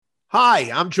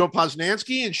Hi, I'm Joe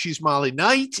Posnanski, and she's Molly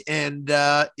Knight, and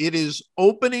it is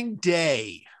opening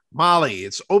day. Molly,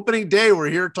 it's opening day. We're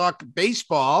here talking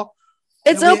baseball.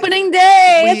 It's opening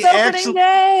day. We It's opening actually,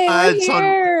 day. We're it's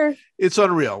here. it's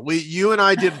unreal. You and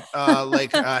I did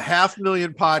like a 500,000 Oh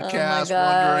my podcasts,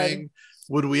 God. wondering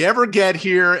would we ever get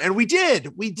here, and we did.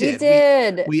 We We did. We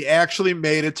did. we actually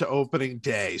made it to opening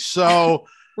day. So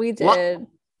We did.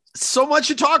 so much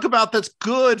to talk about that's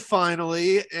good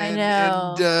finally, I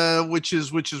and know. which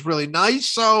is really nice.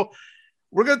 So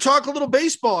we're going to talk a little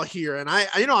baseball here, and I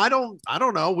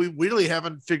don't know, we really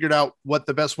haven't figured out what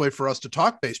the best way for us to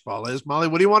talk baseball is. Molly,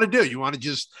 what do you want to do? You want to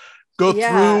just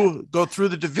Yeah. go through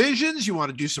the divisions? You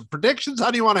want to do some predictions?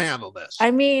 How do you want to handle this?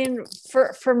 I mean,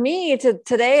 for me,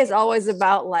 today is always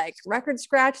about like record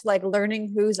scratch, like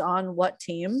learning who's on what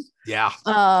team. Yeah.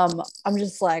 I'm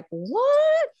just like,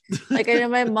 what? Like I know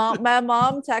my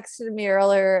mom texted me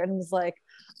earlier and was like,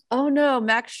 oh no,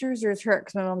 Max Scherzer's hurt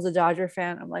because my mom's a Dodger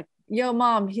fan. I'm like, yo,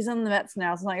 mom, he's on the Mets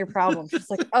now. It's not your problem. She's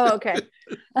like, oh, okay.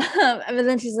 And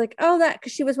then she's like, oh, that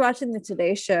because she was watching the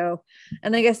Today Show,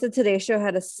 and I guess the Today Show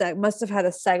had must have had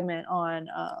a segment on,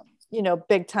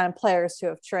 big time players who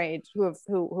have trained, who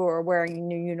are wearing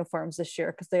new uniforms this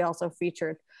year because they also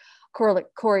featured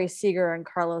Corey Seager and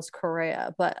Carlos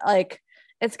Correa. But like,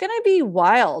 it's gonna be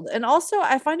wild, and also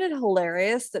I find it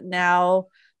hilarious that now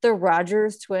the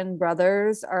Rogers twin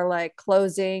brothers are like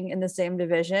closing in the same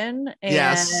division,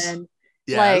 Yes. and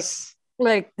like Yes.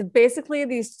 basically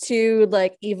these two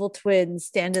like evil twins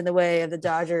stand in the way of the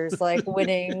Dodgers like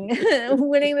winning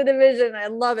winning the division. I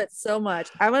love it so much.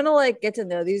 I want to like get to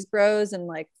know these bros and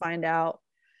like find out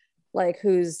like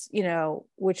who's,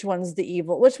 which one's the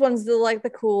evil, which one's the like the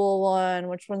cool one,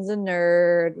 which one's a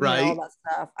nerd, all Right. that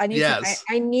stuff. Yes.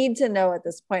 I need to know at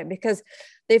this point because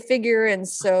they figure in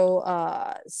so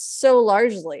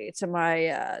largely to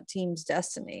my team's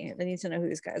destiny. I need to know who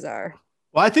these guys are.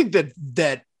 Well, I think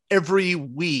that every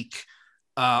week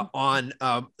on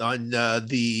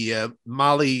the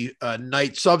Molly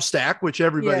Knight Substack, which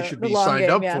everybody Yeah, should the be long signed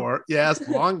game. up Yeah, for. Yes,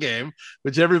 long game,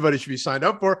 which everybody should be signed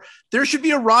up for. There should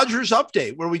be a Rogers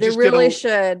update where we they just get really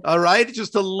should. all right,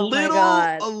 just Oh my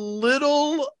God. a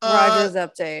little Rogers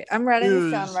update. I'm writing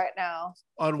this down news right now.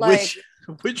 on Like,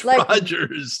 which like,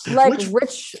 Rogers, like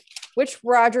which which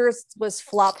Rogers was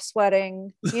flop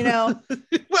sweating, well,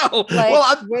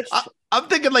 like which. I'm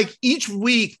thinking like each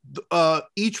week,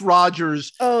 each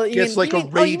Rogers Oh, gets like a you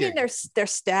mean rating. their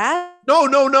stats? No.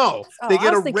 Oh, They I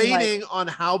get was a thinking like, rating on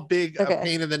how big a okay.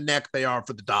 pain in the neck they are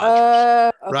for the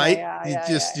Dodgers. Okay, Right? yeah, You yeah,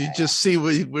 just yeah, you yeah, just see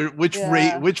which rate,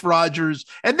 yeah, which Rogers,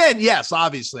 and then yes,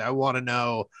 obviously, I want to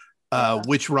know yeah,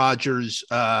 which Rogers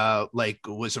like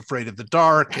was afraid of the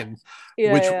dark, and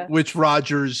yeah, yeah, which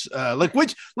Rogers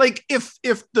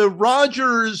if the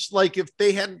Rogers, like if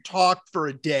they hadn't talked for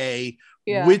a day,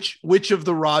 yeah, which of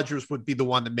the Rogers would be the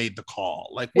one that made the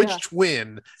call? Like which yeah.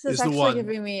 twin This is is the actually one?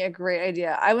 giving me a great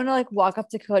idea. I want to like walk up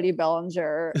to Cody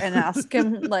Bellinger and ask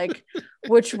him like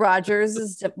which Rogers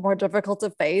is more difficult to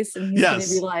face, and he's going to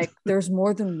be Yes. like, "There's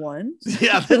more than one."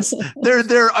 Yeah, that's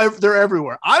they're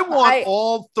everywhere. I want I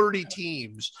all 30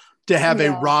 teams to have a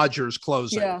Yeah, Rogers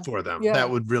closing yeah, for them. That yeah.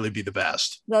 would really be the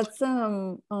best. That's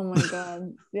oh my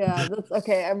God. Yeah, that's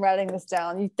okay. I'm writing this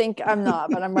down. You think I'm not,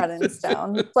 but I'm writing this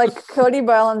down. It's like Cody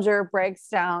Bellinger breaks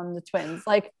down the twins.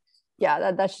 Like,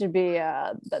 yeah, that should be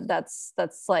that's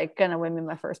like gonna win me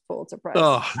my first Pulitzer Prize.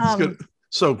 Oh, it's good.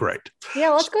 So great. Yeah,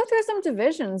 let's go through some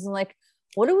divisions and like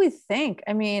what do we think?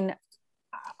 I mean,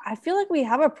 I feel like we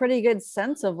have a pretty good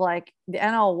sense of like the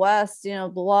NL West,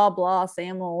 blah blah,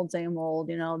 same old, same old.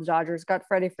 The Dodgers got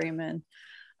Freddie Freeman.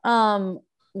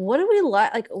 What do we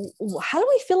like? Like, how do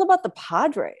we feel about the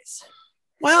Padres?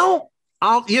 Well,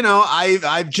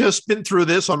 I've just been through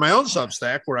this on my own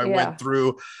Substack where I Yeah. went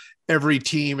through every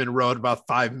team and wrote about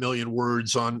 5 million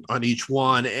words on each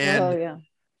one. Oh And yeah.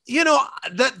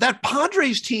 that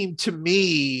Padres team to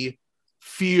me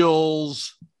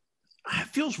feels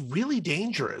really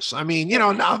dangerous. I mean,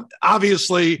 now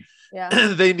obviously Yeah.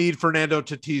 they need Fernando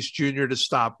Tatis Jr. to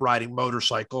stop riding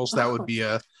motorcycles. That would be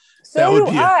a So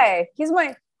do I.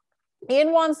 He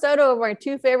and Juan Soto are my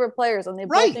two favorite players, and they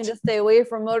both right. need to stay away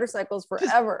from motorcycles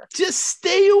forever. Just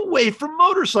stay away from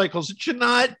motorcycles. It should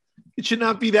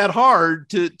not be that hard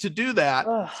to do that.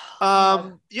 Oh,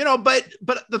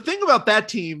 But the thing about that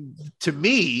team to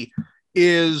me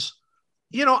is,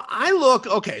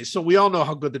 okay, so we all know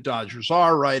how good the Dodgers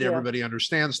are, right? yeah. Everybody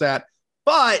understands that.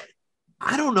 But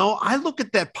I don't know. I look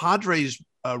at that Padres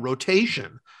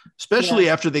rotation, especially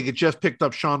after they just picked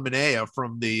up Sean Manaea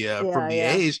from the Yeah.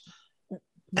 A's.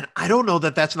 And I don't know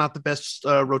that that's not the best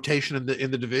rotation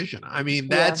in the division. I mean,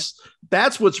 that's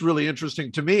what's really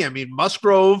interesting to me. I mean,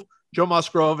 Joe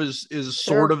Musgrove is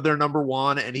sort of their number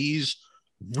one, and he's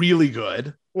really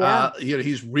good. Yeah.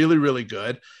 He's really, really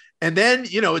good. And then,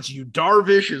 it's Yu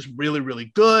Darvish is really,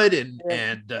 really good.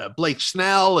 And Blake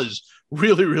Snell is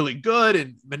really, really good.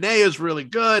 And Manaea is really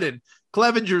good. And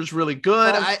Clevenger's really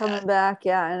good. Coming back.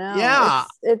 Yeah, I know. Yeah.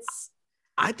 It's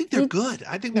I think they're good.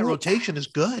 I think that rotation is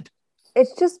good.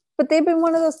 It's just, but they've been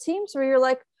one of those teams where you're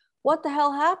like, what the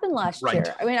hell happened last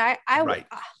year? I mean,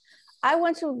 I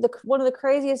went to one of the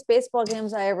craziest baseball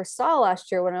games I ever saw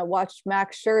last year when I watched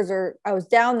Max Scherzer. I was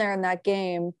down there in that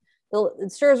game.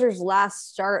 Scherzer's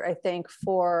last start, I think,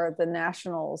 for the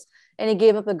Nationals, and he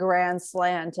gave up a grand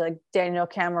slam to Daniel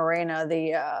Camarena,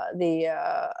 the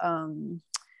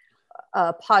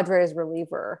Padres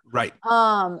reliever. Right.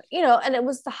 And it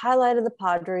was the highlight of the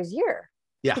Padres year.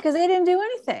 Yeah. Because they didn't do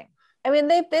anything. I mean,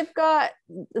 they've got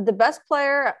the best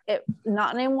player,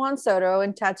 not named Juan Soto,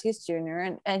 and Tatis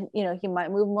Jr. And he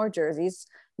might move more jerseys.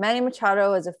 Manny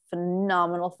Machado is a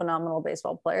phenomenal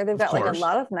baseball player. They've got like a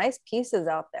lot of nice pieces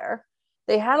out there.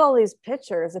 They had all these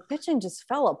pitchers. The pitching just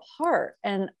fell apart.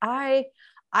 And I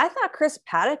thought Chris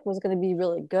Paddock was going to be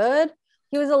really good.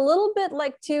 He was a little bit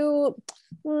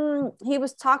he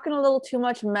was talking a little too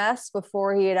much mess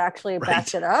before he had actually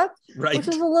backed it up, which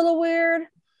is a little weird.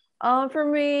 For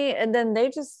me, and then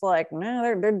they just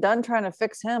they're done trying to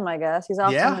fix him. I guess he's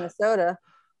off to Minnesota.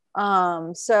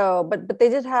 But they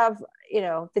did have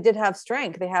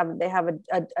strength. They had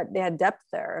depth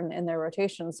there in their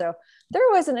rotation. So they're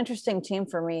always an interesting team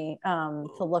for me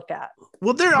to look at.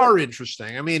 Well, they are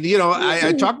interesting. I mean,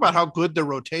 I talk about how good the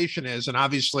rotation is, and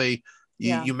obviously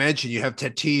you mentioned you have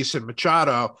Tatis and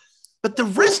Machado, but the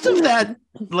rest of that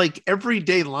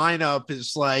everyday lineup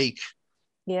is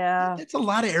it's a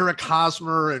lot of Eric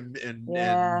Hosmer and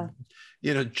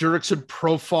Jurickson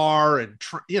Profar and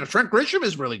Trent Grisham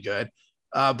is really good.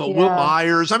 But Will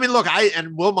Myers, I mean, look,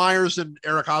 Will Myers and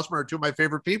Eric Hosmer are two of my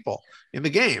favorite people in the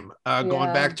game,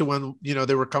 going back to when,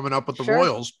 they were coming up with the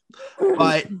Royals.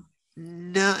 But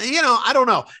no, I don't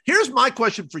know. Here's my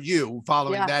question for you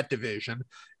following that division.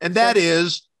 And that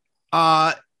is,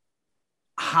 how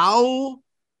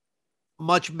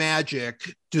much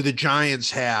magic do the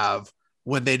Giants have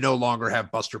when they no longer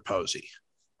have Buster Posey?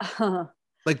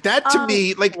 Like that to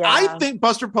me, I think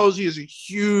Buster Posey is a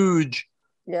huge,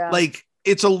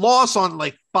 it's a loss on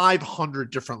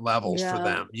 500 different levels for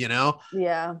them, Yeah.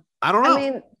 I don't know.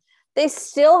 I mean, they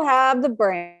still have the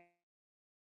brand.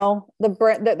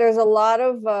 There's a lot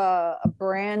of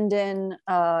Brandon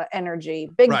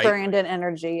energy, big Brandon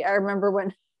energy. I remember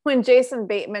when Jason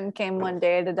Bateman came one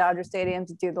day to Dodger Stadium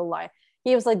to do the line.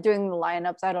 He was doing the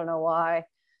lineups. I don't know why.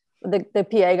 The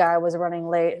PA guy was running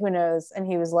late. Who knows? And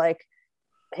he was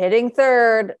hitting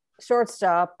third,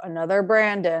 shortstop, another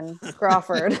Brandon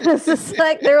Crawford. It's just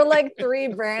there were three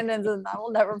Brandons, and I will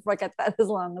never forget that as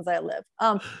long as I live.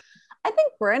 I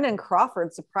think Brandon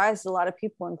Crawford surprised a lot of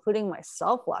people, including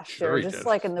myself last year, just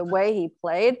in the way he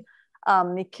played.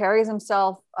 He carries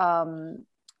himself.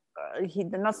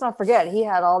 Let's not forget, he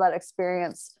had all that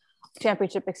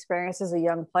championship experience as a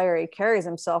young player. He carries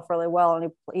himself really well, and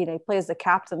he plays the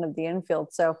captain of the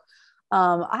infield. So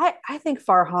I think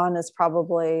Farhan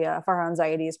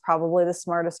Zaidi is probably the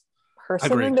smartest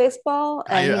person in baseball.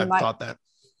 And I thought that.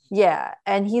 Yeah,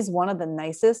 and he's one of the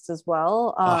nicest as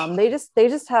well. They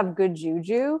just have good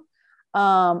juju.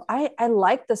 I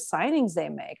like the signings they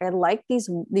make. I like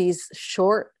these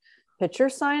short pitcher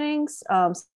signings.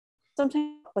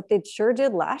 Sometimes what they sure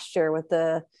did last year with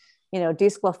the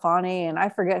DeSclafani, and I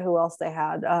forget who else they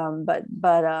had.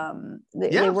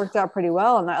 They worked out pretty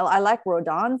well, and I like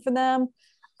Rodon for them.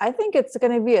 I think it's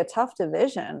going to be a tough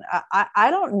division.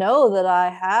 I don't know that I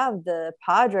have the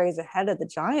Padres ahead of the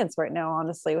Giants right now,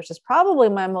 honestly, which is probably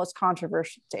my most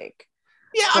controversial take.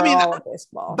 Yeah, I mean,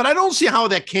 baseball. But I don't see how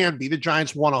that can be. The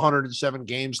Giants won 107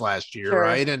 games last year,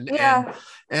 right?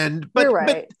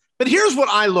 But here's what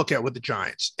I look at with the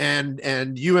Giants,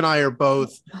 and you and I are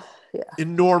both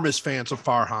enormous fans of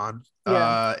Farhan,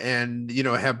 and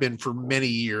have been for many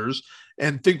years,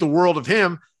 and think the world of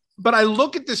him. But I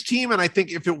look at this team and I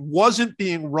think if it wasn't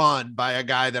being run by a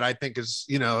guy that I think is,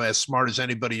 as smart as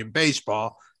anybody in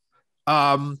baseball,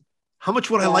 how much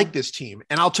would I like this team?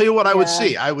 And I'll tell you what I would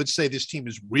say. I would say this team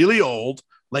is really old,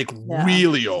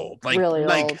 really old,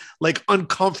 like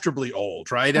uncomfortably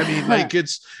old, right? I mean,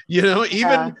 it's,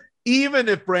 even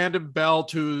if Brandon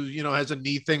Belt, who, has a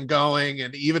knee thing going,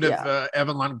 and even if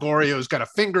Evan Longoria's got a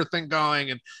finger thing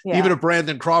going, and even if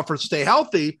Brandon Crawford stay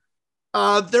healthy,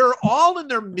 They're all in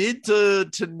their mid to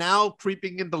now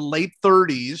creeping into late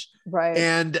 30s. Right.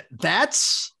 And that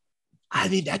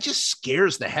just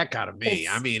scares the heck out of me.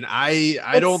 I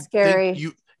don't scary.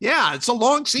 think it's a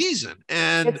long season,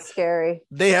 and it's scary.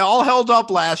 They all held up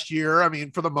last year. I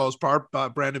mean, for the most part,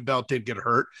 Brandon Belt did get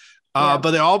hurt,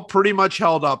 but they all pretty much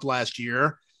held up last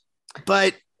year.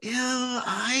 But yeah,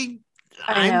 I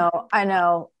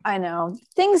know.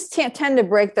 Things tend to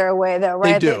break their way, though,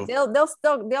 right? They do.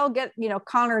 They'll get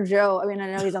Connor Joe. I mean,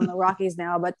 I know he's on the Rockies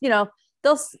now, but they'll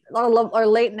or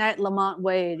late night Lamont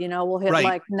Wade. Will hit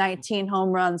like 19 home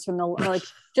runs from the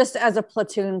just as a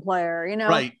platoon player.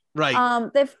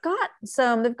 Right. They've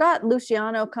got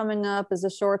Luciano coming up as a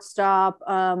shortstop.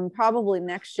 Probably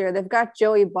next year. They've got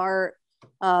Joey Bart,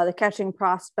 the catching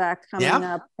prospect coming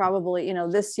up probably,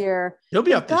 this year. He'll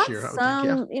be up this year.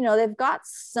 They've got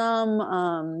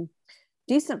some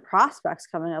decent prospects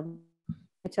coming up.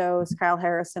 Kyle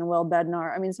Harrison, Will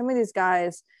Bednar. I mean, some of these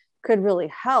guys could really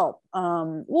help.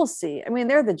 We'll see. I mean,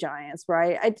 they're the Giants,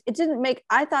 right?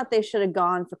 I thought they should have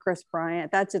gone for Chris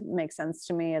Bryant. That didn't make sense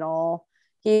to me at all.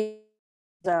 He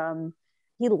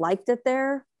liked it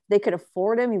there. They could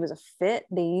afford him. He was a fit.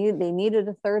 They needed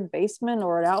a third baseman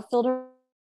or an outfielder,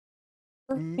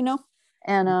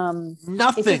 and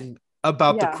nothing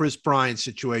about the Chris Bryant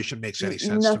situation makes any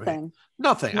sense to me.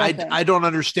 Nothing. I don't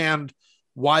understand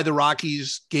why the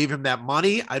Rockies gave him that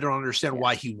money. I don't understand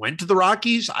why he went to the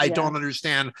Rockies. I don't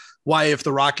understand why, if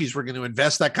the Rockies were going to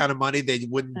invest that kind of money, they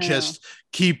wouldn't just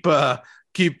keep the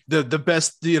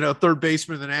best, third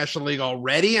baseman in the National League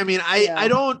already. I mean, I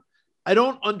don't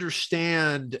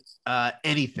understand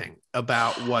anything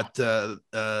about what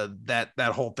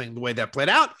that whole thing, the way that played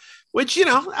out, which,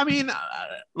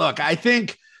 look, I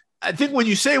think when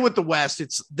you say with the West,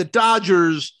 it's the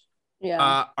Dodgers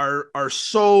are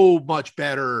so much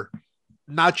better,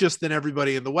 not just than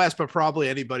everybody in the West, but probably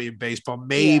anybody in baseball.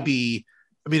 Maybe,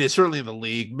 I mean, it's certainly in the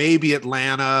league, maybe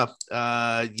Atlanta,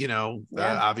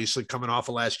 obviously coming off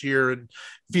of last year and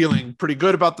feeling pretty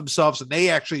good about themselves. And they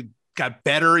actually got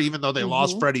better, even though they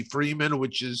lost Freddie Freeman,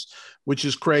 which is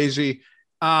crazy.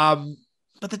 But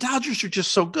the Dodgers are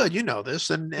just so good, this.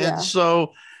 And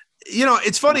so,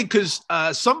 it's funny because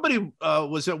somebody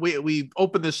we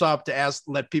opened this up to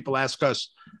let people ask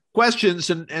us questions,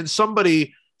 and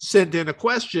somebody sent in a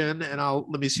question, and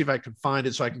let me see if I can find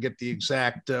it so I can get the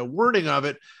exact wording of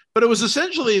it. But it was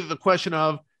essentially the question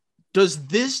of, does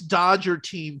this Dodger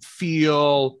team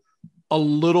feel a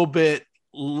little bit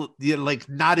like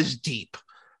not as deep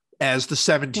as the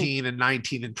 17 and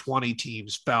 19 and 20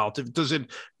 teams felt? Does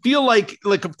it feel like,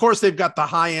 of course, they've got the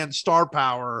high end star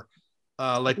power,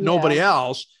 nobody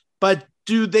else, but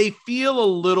do they feel a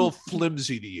little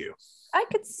flimsy to you? I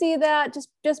could see that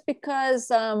just because,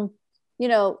 well,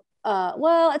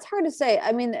 it's hard to say.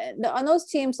 I mean, on those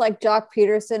teams like Jock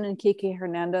Peterson and Kike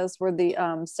Hernandez were the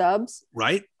subs.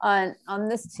 Right. On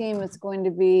this team, it's going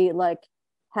to be like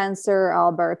Hanser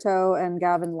Alberto and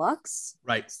Gavin Lux.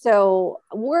 Right. So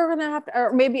we're going to have to,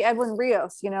 or maybe Edwin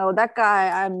Rios, that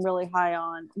guy I'm really high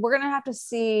on. We're going to have to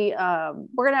see.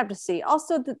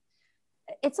 Also,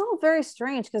 it's all very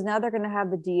strange because now they're going to have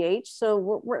the DH.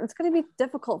 So it's going to be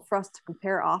difficult for us to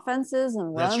compare offenses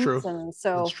and runs. That's true. And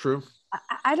so that's true.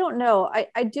 I don't know.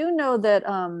 I do know that,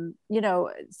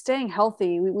 staying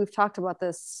healthy, we've talked about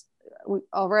this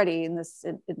already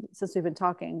since we've been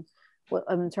talking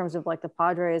in terms of like the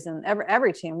Padres and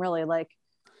every team really, like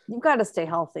you've got to stay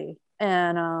healthy,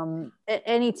 and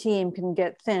any team can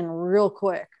get thin real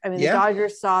quick. I mean, the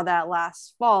Dodgers saw that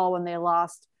last fall when they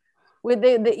lost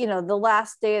the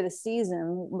last day of the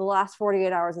season, the last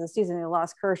 48 hours of the season, they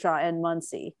lost Kershaw and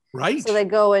Muncy. Right. So they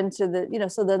go into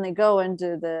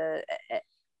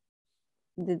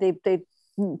they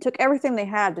took everything they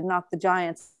had to knock the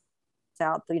Giants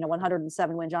out,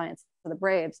 107 win Giants for the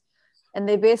Braves. And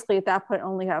they basically at that point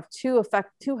only have two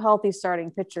healthy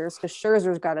starting pitchers because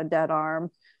Scherzer's got a dead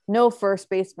arm, no first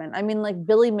baseman. I mean, like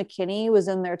Billy McKinney was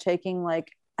in there taking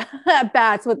like at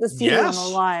bats with the season on the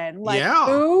line. Like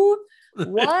who?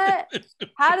 What?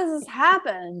 How does this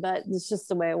happen? But it's just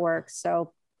the way it works.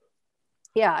 So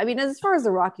yeah, I mean, as far as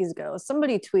the Rockies go,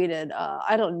 somebody tweeted,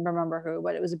 I don't remember who,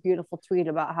 but it was a beautiful tweet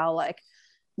about how like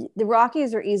the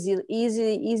Rockies are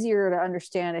easier to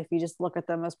understand if you just look at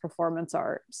them as performance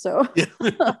art. So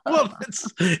well,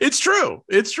 it's true.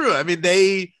 It's true. I mean,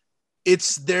 they're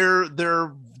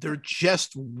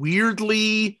just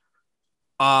weirdly,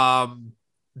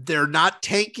 they're not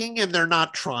tanking and they're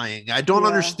not trying. I don't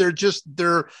understand.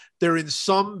 They're in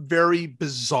some very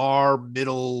bizarre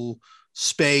middle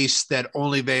space that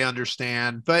only they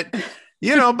understand. But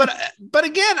but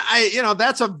again,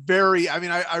 that's a very,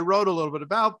 I wrote a little bit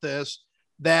about this,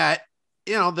 that,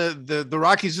 the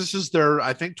Rockies, this is their,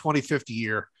 I think, 25th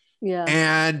year. Yeah.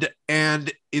 And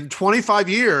in 25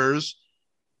 years,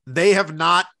 they have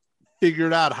not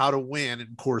figured out how to win in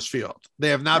Coors Field. They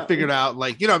have not figured out,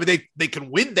 they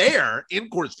can win there in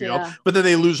Coors Field, but then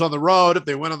they lose on the road. If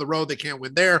they win on the road, they can't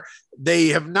win there. They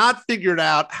have not figured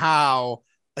out how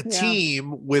a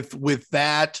team with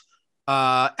that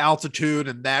altitude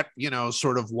and that,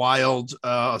 sort of wild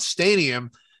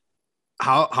stadium,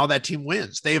 how that team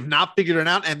wins. They have not figured it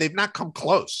out, and they've not come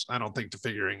close, I don't think, to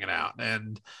figuring it out.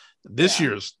 And this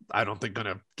year's, I don't think, going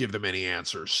to give them any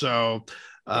answers. So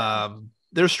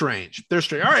they're strange. All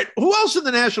right. Who else in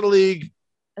the National League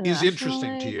is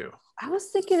interesting to you? I was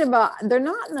thinking about, they're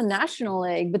not in the National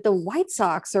League, but the White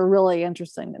Sox are really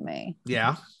interesting to me.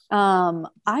 Yeah.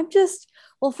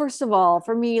 First of all,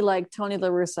 for me, like, Tony La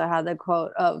Russa had the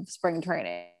quote of spring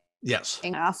training. Yes. I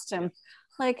asked him,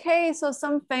 like, hey, so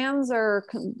some fans are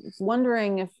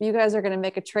wondering if you guys are going to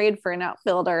make a trade for an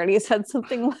outfielder. And he said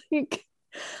something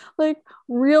like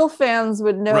real fans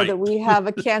would know that we have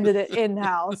a candidate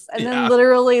in-house. And then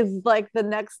literally, like, the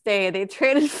next day they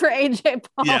traded for AJ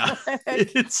Pollock. Yeah. I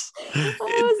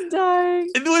was dying.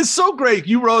 It was so great.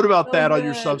 You wrote about that on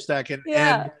your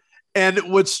Substack. And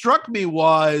what struck me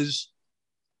was,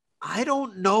 I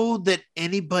don't know that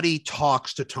anybody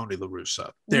talks to Tony La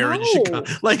Russa there in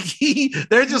Chicago. Like,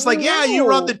 they're just like, yeah, you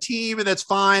run the team and that's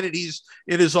fine. And he's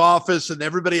in his office, and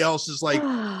everybody else is like,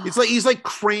 he's like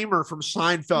Kramer from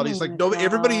Seinfeld. He's like, no,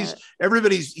 everybody's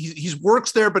he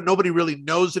works there, but nobody really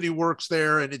knows that he works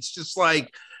there. And it's just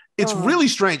like, it's really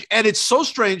strange. And it's so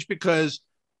strange because,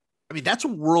 that's a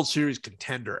World Series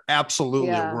contender. Absolutely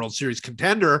a World Series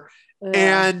contender. Yeah.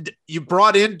 And you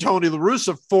brought in Tony La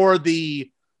Russa for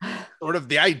the sort of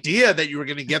the idea that you were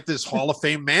going to get this Hall of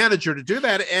Fame manager to do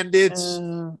that. And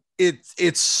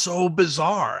it's so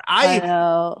bizarre.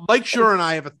 Mike Schur and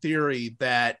I have a theory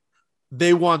that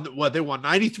they won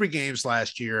 93 games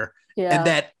last year, and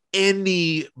that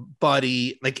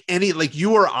anybody, like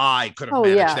you or I, could have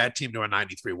managed that team to a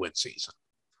 93 win season.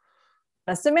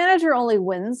 The manager only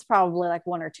wins probably like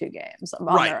 1 or 2 games on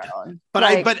their own. But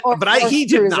he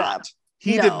did not.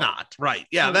 He did not. Right.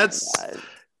 Yeah.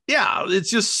 It's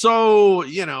just so,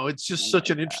 it's just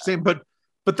such an interesting, but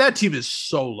that team is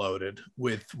so loaded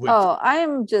with.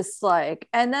 I'm just like,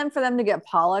 and then for them to get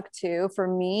Pollock too, for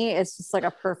me, it's just like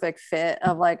a perfect fit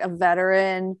of like a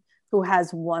veteran who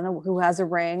has a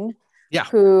ring. Yeah.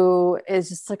 Who is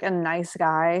just like a nice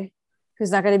guy.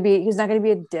 He's not going to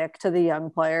be a dick to the young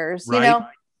players,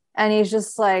 and he's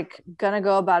just like going to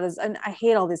go about and I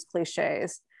hate all these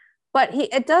cliches, but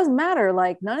it does matter.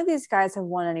 Like, none of these guys have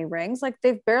won any rings. Like,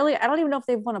 I don't even know if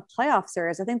they've won a playoff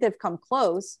series. I think they've come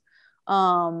close.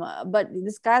 But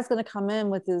this guy's going to come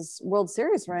in with his World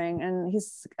Series ring, and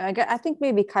I think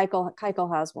maybe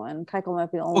Keuchel has one. Keuchel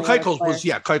might be the only. Keuchel was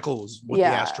with the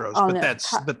Astros,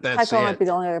 but Keuchel might be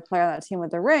the only other player on that team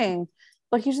with the ring.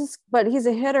 But he's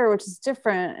a hitter, which is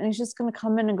different. And he's just going to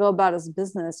come in and go about his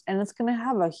business. And it's going to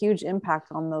have a huge impact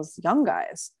on those young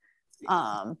guys.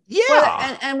 Whether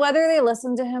they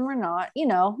listen to him or not,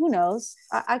 who knows?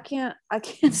 I can't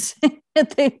say that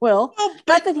they will.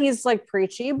 Not that he's like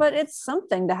preachy, but it's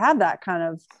something to have that kind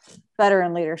of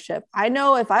veteran leadership. I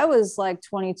know if I was like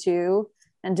 22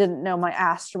 and didn't know my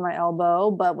ass from my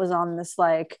elbow, but was on this,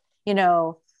 like,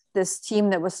 this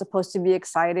team that was supposed to be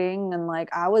exciting, and like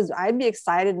I'd be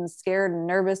excited and scared and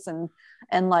nervous and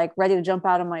like ready to jump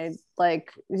out of my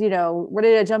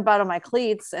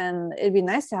cleats, and it'd be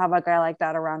nice to have a guy like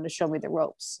that around to show me the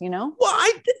ropes. Well,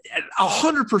 I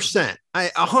 100%.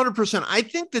 100%. I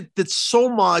think that so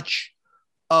much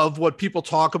of what people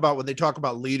talk about when they talk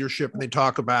about leadership and they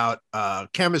talk about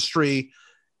chemistry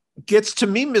gets, to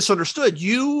me, misunderstood.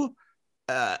 You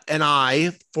and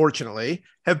I, fortunately,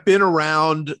 have been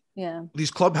around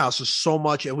these clubhouses so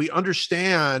much, and we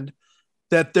understand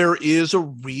that there is a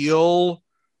real,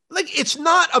 like, it's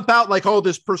not about like, oh,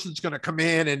 this person's going to come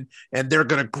in and they're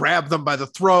going to grab them by the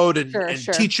throat and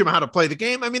teach them how to play the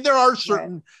game. There are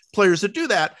certain players that do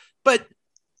that, but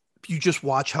you just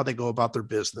watch how they go about their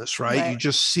business, right? You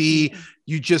just see,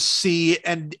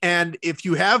 and if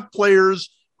you have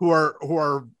players who are,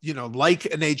 like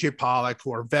an AJ Pollock,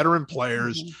 who are veteran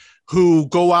players who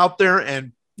go out there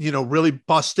and, really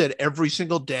bust it every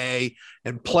single day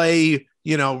and play,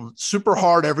 super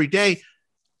hard every day,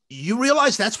 you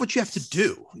realize that's what you have to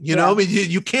do.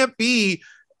 You can't be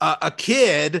a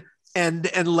kid and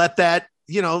let that,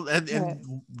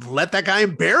 let that guy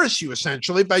embarrass you,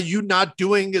 essentially, by you not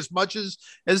doing as much as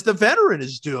the veteran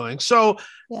is doing. So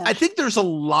I think there's a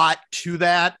lot to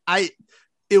that.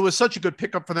 it was such a good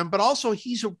pickup for them, but also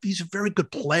he's a very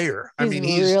good player.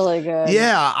 He's really good.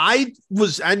 Yeah, I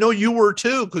know you were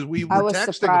too, because we were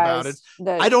texting about it.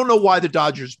 I don't know why the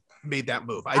Dodgers made that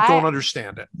move. I don't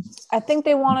understand it. I think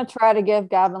they want to try to give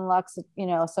Gavin Lux,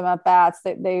 some at bats.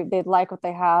 They like what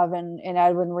they have in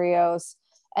Edwin Rios,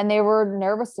 and they were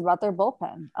nervous about their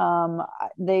bullpen.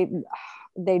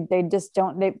 They just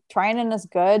don't. Trinan is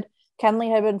good.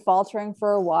 Kenley had been faltering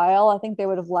for a while. I think they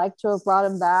would have liked to have brought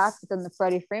him back, but then the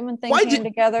Freddie Freeman thing came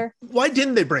together. Why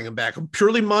didn't they bring him back?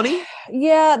 Purely money?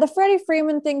 Yeah, the Freddie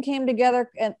Freeman thing came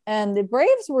together, and the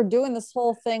Braves were doing this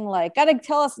whole thing like, gotta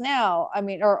tell us now. I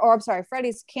mean, or I'm sorry,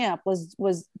 Freddie's camp was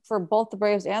for both the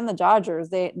Braves and the Dodgers.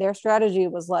 Their strategy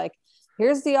was like,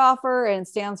 here's the offer and it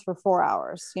stands for 4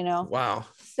 hours, Wow.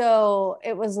 So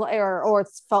it was, or it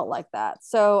felt like that.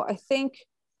 So I think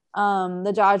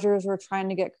the Dodgers were trying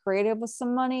to get creative with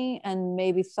some money and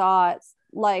maybe thought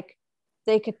like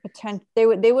they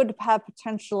would have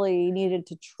potentially needed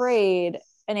to trade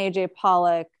an AJ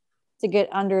Pollock to get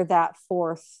under that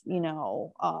fourth,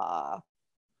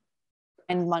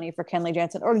 and money for Kenley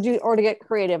Jansen, or to get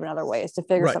creative in other ways to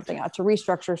figure something out, to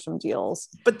restructure some deals.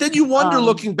 But then you wonder,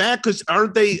 looking back, because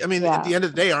aren't they? I mean, at the end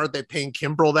of the day, aren't they paying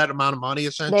Kimbrel that amount of money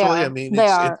essentially? I mean,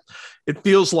 it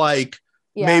feels like.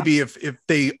 Yeah. Maybe if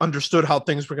they understood how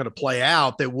things were going to play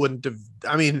out, they wouldn't have.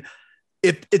 I mean,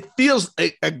 it feels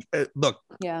look.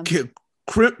 Yeah.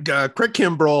 Craig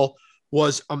Kimbrel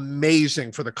was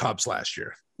amazing for the Cubs last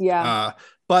year. Yeah.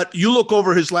 But you look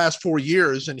over his last 4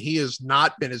 years, and he has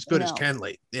not been as good as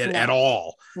Kenley at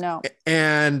all. No.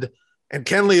 And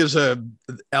Kenley is a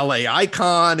LA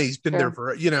icon. He's been there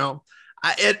for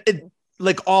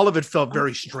like all of it felt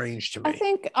very strange to me. I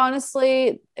think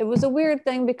honestly, it was a weird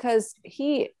thing because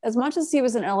as much as he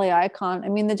was an LA icon, I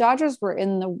mean, the Dodgers were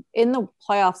in the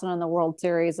playoffs and in the World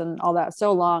Series and all that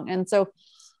so long. And so,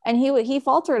 and he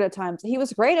faltered at times. He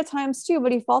was great at times too,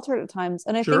 but he faltered at times.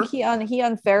 And I think he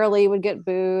unfairly would get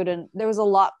booed, and there was a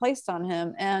lot placed on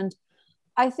him. And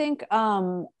I think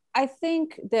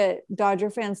that Dodger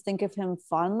fans think of him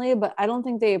fondly, but I don't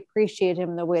think they appreciate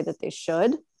him the way that they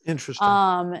should. Interesting.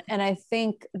 And I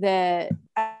think that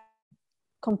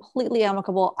completely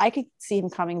amicable. I could see him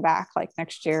coming back like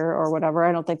next year or whatever.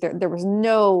 I don't think there was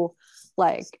no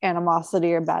like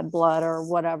animosity or bad blood or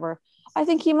whatever. I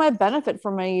think he might benefit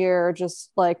from a year,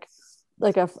 just like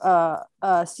a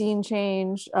scene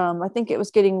change. I think it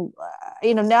was getting,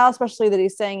 now, especially that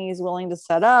he's saying he's willing to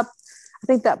set up. I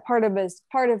think that part of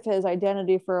his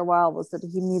identity for a while was that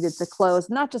he needed to close,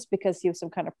 not just because he was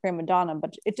some kind of prima donna,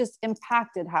 but it just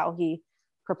impacted how he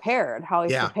prepared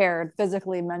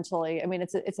physically, mentally. I mean,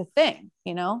 it's a thing,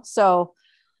 So,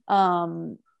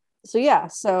 yeah.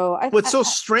 So what's so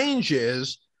strange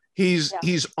is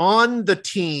he's on the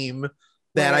team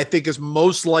that I think is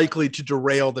most likely to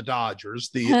derail the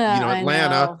Dodgers,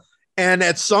 Atlanta. And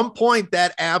at some point,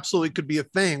 that absolutely could be a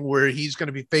thing where he's going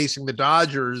to be facing the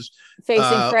Dodgers,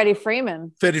 facing Freddie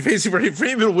Freeman,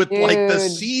 with like the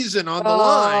season on the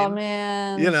line. Oh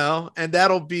man, and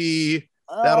that'll be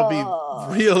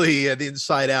really an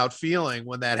inside out feeling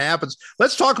when that happens.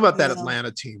 Let's talk about that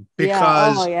Atlanta team,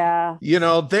 because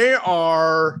they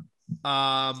are,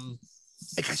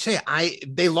 like I say,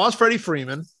 they lost Freddie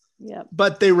Freeman. Yeah,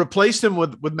 but they replaced him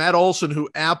with Matt Olson, who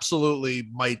absolutely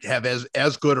might have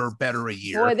as good or better a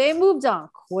year. Boy, they moved on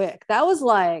quick. That was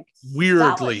like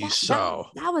weirdly that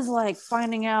was like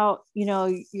finding out,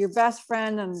 your best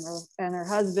friend and her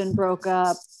husband broke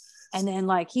up, and then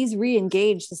like he's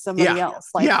re-engaged to somebody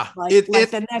else.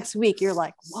 The next week, you're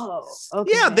like, whoa,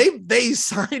 okay. Yeah, they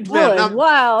signed Matt.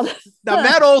 Wild. Now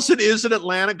Matt Olson is an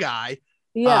Atlanta guy.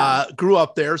 Yeah, grew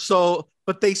up there, so.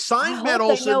 But they signed Matt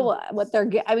Olson. They know what they're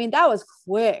getting. I mean, that was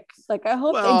quick. Like, I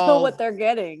hope they know what they're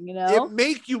getting,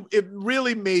 It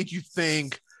really made you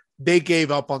think they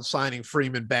gave up on signing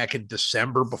Freeman back in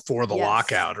December before the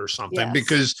lockout or something,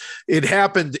 because it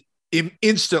happened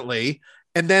instantly.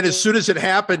 And then as soon as it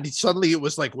happened, suddenly it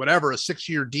was like, whatever, a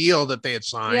 6-year deal that they had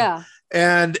signed. Yeah.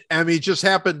 And I mean, it just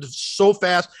happened so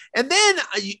fast. And then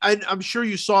I'm sure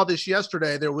you saw this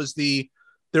yesterday. There was the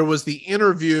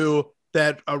interview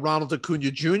that Ronald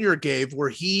Acuna Jr. gave, where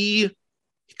he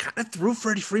kind of threw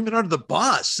Freddie Freeman under the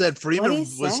bus. Said Freeman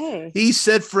he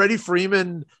said Freddie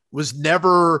Freeman was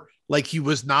never like, he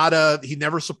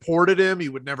never supported him. He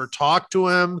would never talk to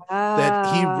him.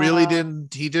 That he really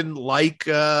didn't like.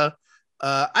 I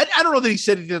don't know that he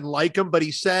said he didn't like him, but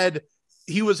he said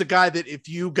he was a guy that if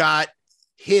you got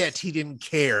hit, he didn't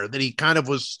care. That he kind of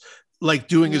was like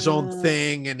doing his own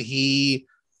thing, and he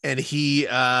said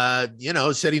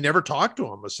he never talked to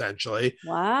him, essentially.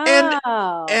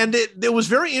 Wow. And it was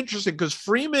very interesting because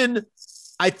Freeman,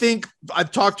 I think I've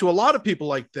talked to a lot of people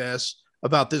like this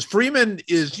about this. Freeman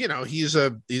is, he's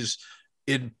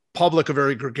in public a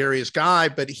very gregarious guy,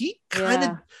 but he kind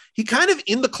of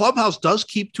in the clubhouse does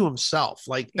keep to himself.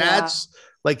 Like that's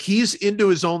like he's into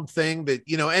his own thing that,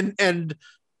 and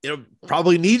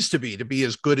probably needs to be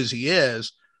as good as he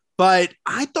is. But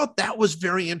I thought that was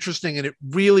very interesting. And it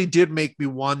really did make me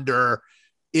wonder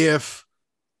if,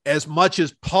 as much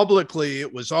as publicly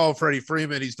it was, Freddie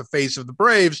Freeman, he's the face of the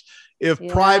Braves, if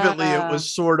privately it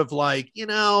was sort of like,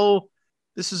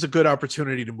 this is a good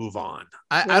opportunity to move on.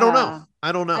 I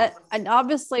don't know. And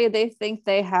obviously they think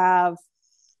they have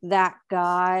that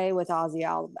guy with Ozzy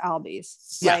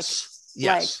Albies. Yes.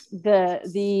 Like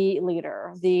the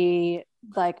leader, the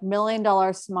like $1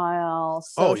 million smile,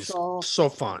 social, he's so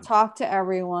fun. Talk to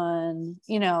everyone,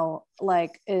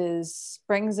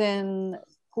 brings in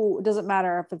who doesn't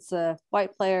matter if it's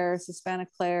white players,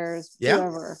 Hispanic players,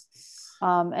 whoever.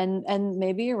 And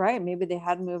maybe you're right. Maybe they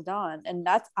had moved on, and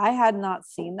I had not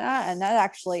seen that. And that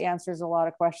actually answers a lot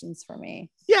of questions for me.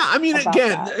 Yeah. I mean,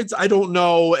 again, I don't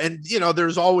know. And,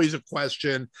 there's always a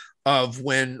question of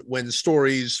when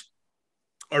stories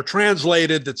are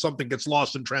translated that something gets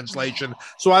lost in translation.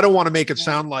 So I don't want to make it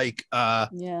sound like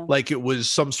it was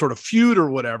some sort of feud or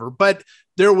whatever, but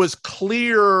there was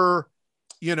clear,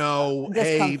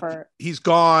 hey, he's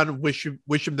gone. Wish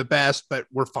him the best, but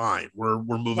we're fine. We're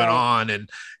moving on.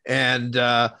 And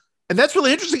that's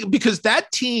really interesting because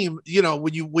that team,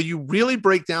 when you really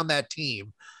break down that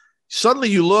team, suddenly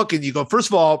you look and you go, first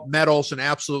of all, Matt Olson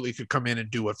absolutely could come in and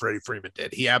do what Freddie Freeman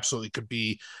did. He absolutely could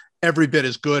be every bit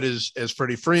as good as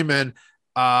Freddie Freeman.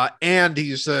 And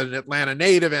he's an Atlanta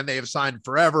native and they have signed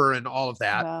forever and all of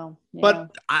that. Wow. Yeah.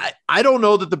 But I don't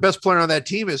know that the best player on that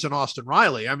team is an Austin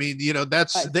Riley. I mean, he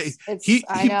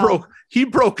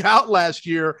broke out last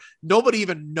year. Nobody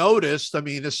even noticed. I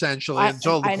mean, essentially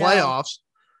until the playoffs.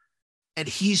 And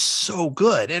he's so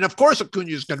good. And of course,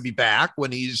 Acuna is going to be back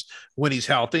when he's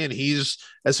healthy, and he's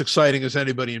as exciting as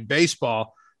anybody in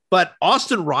baseball. But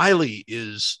Austin Riley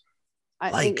is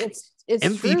it's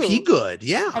MVP true. Good.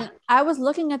 Yeah. And I was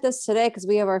looking at this today because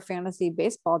we have our fantasy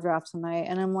baseball draft tonight.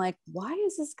 And I'm like, why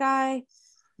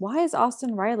is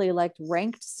Austin Riley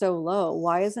ranked so low?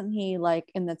 Why isn't he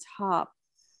in the top?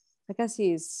 I guess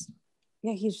he's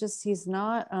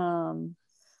not,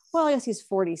 I guess he's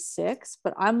 46,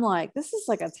 but I'm like, this is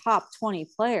a top 20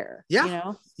 player.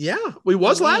 Yeah. Yeah. He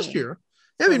was last year.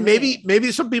 I mean,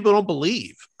 maybe some people don't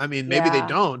believe. I mean, maybe they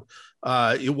don't.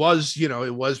 It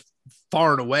was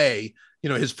far and away,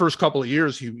 his first couple of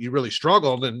years, he really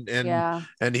struggled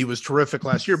and he was terrific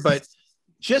last year, but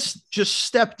just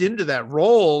stepped into that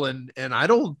role. And I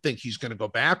don't think he's going to go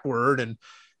backward. And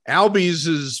Albies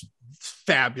is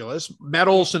fabulous. Matt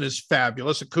Olson is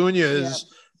fabulous. Acuna is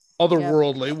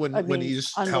otherworldly when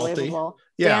he's healthy.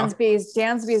 Yeah.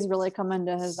 Dansby's really come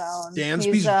into his own.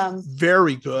 Dansby's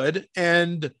very good.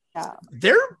 And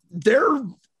they're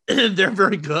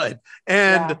very good.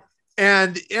 And,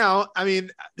 I mean,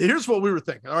 here's what we were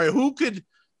thinking. All right, who could,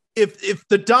 if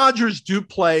the Dodgers do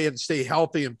play and stay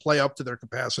healthy and play up to their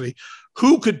capacity,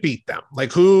 who could beat them?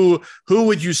 Who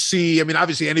would you see? I mean,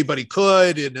 obviously anybody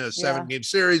could in a 7-game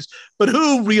series, but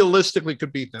who realistically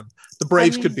could beat them? The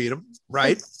Braves could beat them,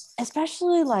 right?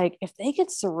 Especially if they get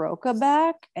Soroka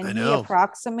back and he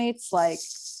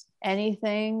approximates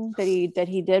anything that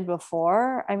he did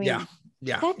before. I mean,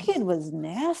 that kid was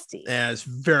nasty. Yes,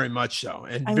 very much so.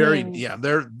 And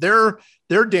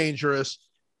they're dangerous.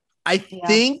 I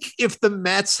think if the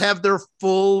Mets have their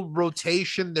full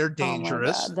rotation, they're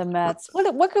dangerous. The Mets.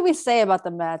 What could we say about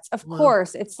the Mets? Of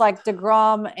course, it's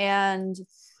DeGrom and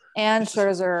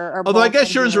Scherzer. Although I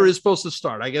guess Scherzer is supposed to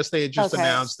start. I guess they had just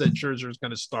announced that Scherzer is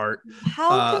going to start.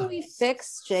 How can we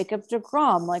fix Jacob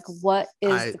DeGrom? What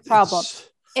is the problem?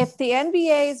 If the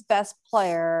NBA's best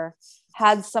player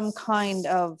had some kind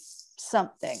of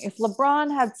something, if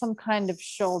LeBron had some kind of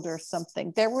shoulder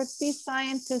something, there would be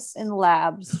scientists in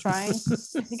labs trying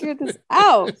to figure this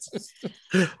out.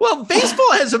 Well,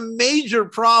 baseball has a major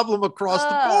problem across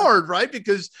the board, right?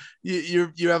 Because you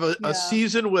have a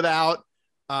season without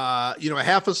a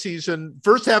half a season,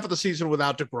 first half of the season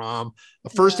without DeGrom, the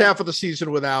first half of the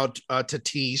season without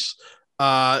Tatis,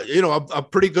 a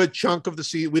pretty good chunk of the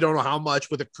season. We don't know how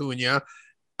much with Acuna.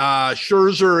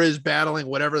 Scherzer is battling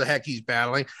whatever the heck he's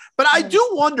battling. But I do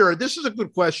wonder, this is a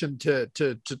good question to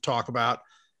talk about.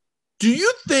 Do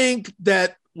you think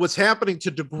that what's happening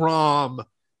to DeGrom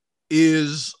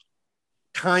is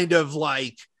kind of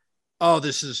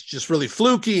this is just really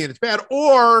fluky and it's bad?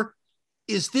 Or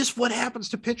is this what happens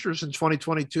to pitchers in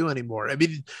 2022 anymore? I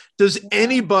mean, does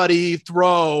anybody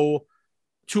throw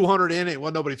 200 innings.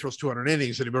 Well, nobody throws 200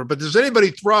 innings anymore, but does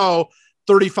anybody throw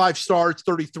 35 starts,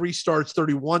 33 starts,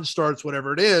 31 starts,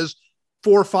 whatever it is,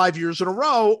 4 or 5 years in a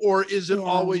row? Or is it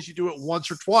always you do it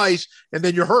once or twice and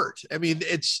then you're hurt? I mean,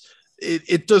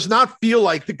 it does not feel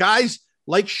like the guys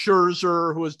like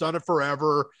Scherzer, who has done it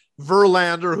forever,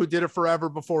 Verlander, who did it forever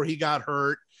before he got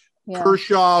hurt,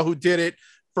 Kershaw, who did it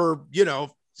for,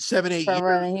 7, 8 forever,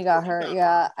 years. and then he got hurt.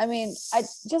 Yeah. I mean,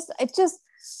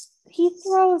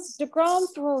 DeGrom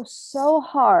throws so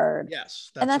hard.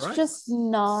 Yes. And that's just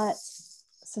not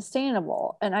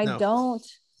sustainable. And I don't,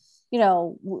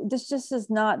 this just is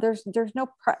not, there's no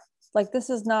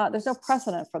there's no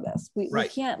precedent for this. We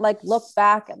can't look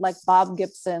back at Bob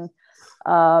Gibson,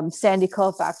 Sandy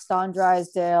Koufax, Don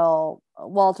Drysdale,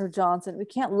 Walter Johnson. We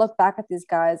can't look back at these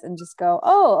guys and just go,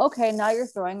 oh, okay, now you're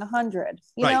throwing 100,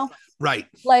 you know? Right.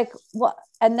 What?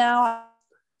 And now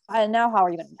how are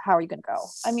you going to go?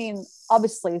 I mean,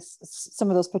 obviously some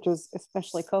of those pitchers,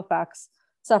 especially Koufax,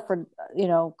 suffered,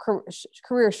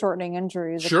 career shortening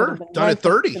injuries. Sure. Done at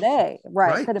 30 today.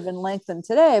 Right. Could have been lengthened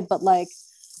today, but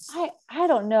I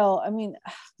don't know. I mean,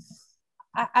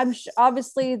 I'm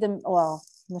obviously I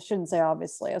shouldn't say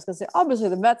obviously. I was going to say obviously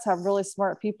the Mets have really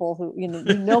smart people who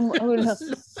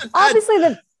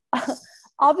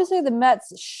obviously the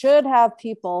Mets should have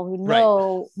people who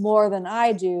know more than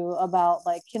I do about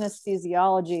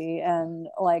kinesthesiology and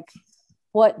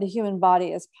what the human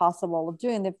body is possible of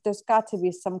doing. There's got to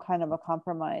be some kind of a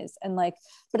compromise, and but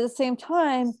at the same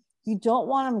time, you don't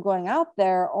want them going out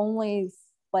there only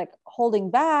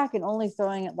holding back and only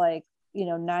throwing it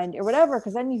 90 or whatever,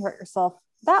 because then you hurt yourself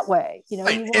that way,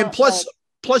 and plus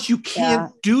you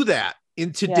can't do that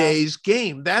in today's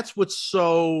game. That's what's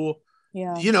so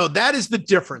that is the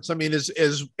difference. I mean, as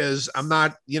I'm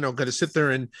not going to sit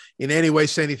there and in any way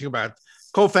say anything about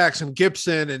Koufax and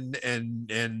Gibson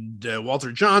and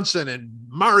Walter Johnson and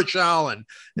Marichal, and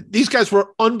these guys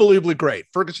were unbelievably great.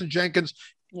 Ferguson, Jenkins,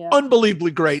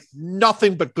 unbelievably great.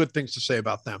 Nothing but good things to say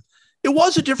about them. It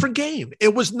was a different game.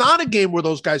 It was not a game where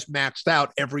those guys maxed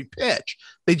out every pitch.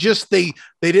 They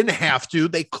didn't have to.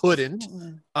 They couldn't.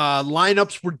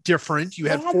 Lineups were different. You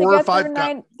had 4 or 5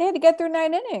 guys. They had to get through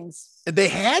 9 innings. They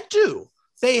had to.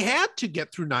 They had to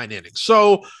get through 9 innings.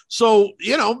 So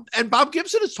and Bob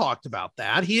Gibson has talked about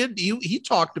that. He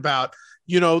talked about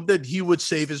that he would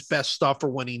save his best stuff for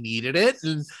when he needed it,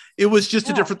 and it was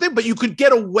just a different thing. But you could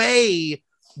get away.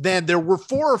 Then there were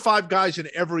 4 or 5 guys in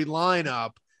every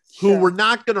lineup who were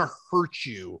not going to hurt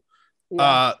you.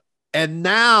 And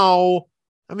now,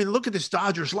 I mean, look at this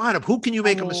Dodgers lineup. Who can you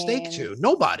make a mistake to?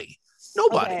 Nobody.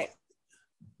 Okay.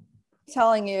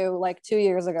 Telling you 2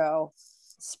 years ago,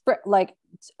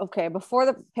 before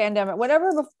the pandemic,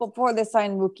 before they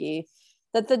signed Mookie,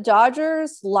 that the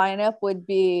Dodgers lineup would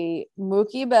be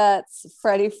Mookie Betts,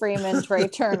 Freddie Freeman, Trey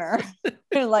Turner.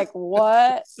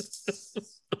 What?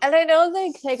 And I know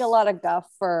they take a lot of guff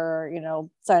for,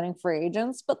 signing free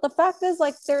agents, but the fact is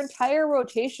their entire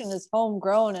rotation is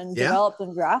homegrown and developed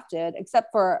and drafted,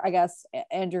 except for, I guess,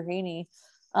 Andrew Heaney.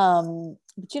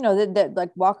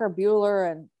 But Walker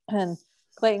Buehler and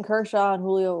Clayton Kershaw and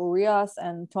Julio Urias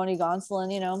and Tony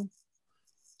Gonsolin,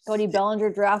 Cody Bellinger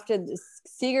drafted,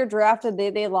 Seager drafted,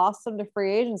 they lost them to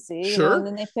free agency, and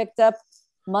then they picked up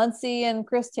Muncy and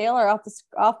Chris Taylor off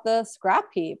the scrap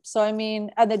heap. So I mean,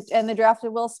 and they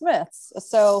drafted Will Smith.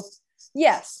 So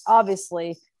yes,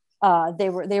 obviously, they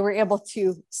were able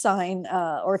to sign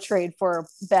or trade for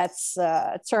Betts,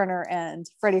 Turner, and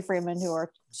Freddie Freeman, who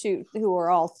are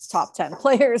all top 10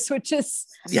 players. Which is,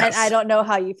 and I don't know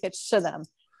how you pitch to them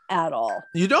at all.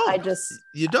 You don't.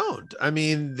 You don't. I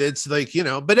mean, it's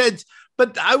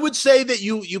but I would say that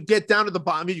you get down to the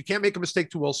bottom. I mean, you can't make a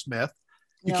mistake to Will Smith.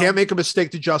 You can't make a mistake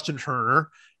to Justin Turner.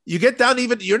 You get down you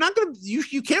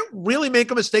can't really make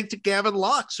a mistake to Gavin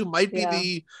Lux, who might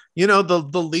be the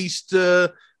least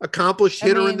accomplished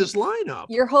hitter in this lineup.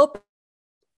 You're hoping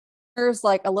there's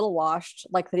a little washed,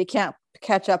 that he can't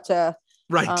catch up to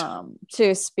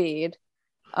speed.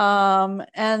 And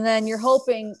then you're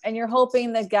hoping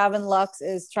that Gavin Lux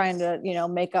is trying to,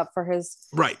 make up for his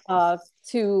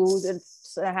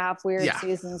 2.5 weird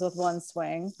seasons with one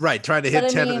swing. Right. Trying to hit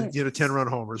 10-run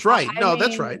homers. Right.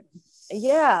 That's right.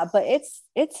 Yeah. But it's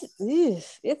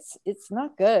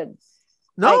not good.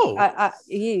 No.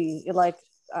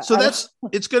 It's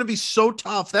going to be so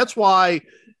tough. That's why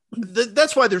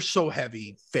they're so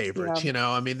heavy favorites.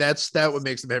 I mean, that what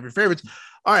makes them heavy favorites.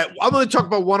 All right. I'm going to talk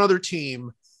about one other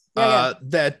team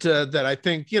that I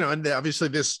think, and obviously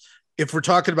if we're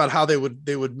talking about how they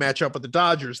would match up with the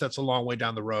Dodgers, that's a long way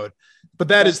down the road. But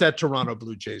that is that Toronto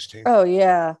Blue Jays team. Oh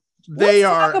yeah. They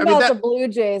are the Blue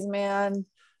Jays, man.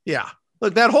 Yeah.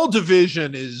 look, that whole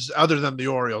division is, other than the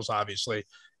Orioles, obviously,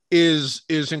 is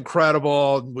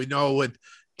incredible. We know what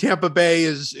Tampa Bay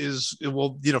is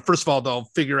well, first of all, they'll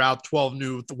figure out 12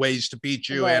 new ways to beat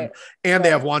you. Right. And they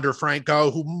have Wander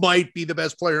Franco, who might be the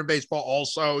best player in baseball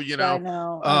also, I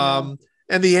know.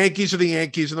 And the Yankees are the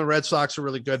Yankees and the Red Sox are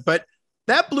really good. But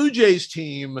that Blue Jays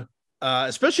team,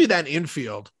 especially that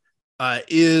infield,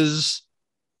 it's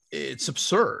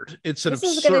absurd. This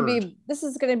is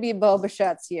going to be Bo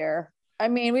Bichette's year. I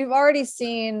mean, we've already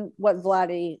seen what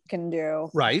Vladdy can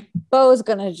do. Right. Bo's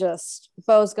going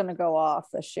to go off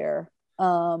this year.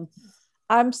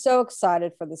 I'm so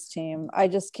excited for this team. I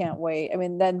just can't wait. I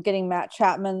mean, then getting Matt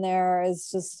Chapman there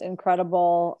is just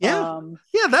incredible. Yeah.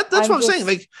 That's what I'm saying.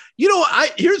 Like,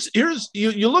 here's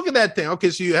you look at that thing.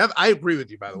 Okay. So I agree with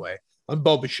you, by the way, on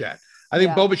Bo Bichette. I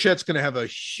think Bo Bichette's going to have a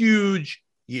huge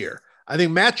year. I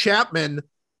think Matt Chapman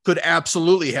could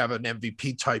absolutely have an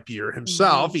MVP type year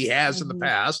himself. Mm-hmm. He has in the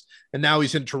past, and now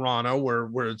he's in Toronto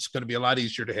where it's going to be a lot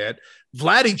easier to hit.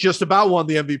 Vladdy just about won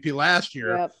the MVP last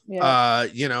year. Yep.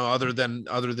 Other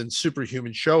than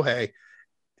superhuman Shohei.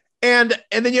 And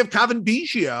then you have Kevin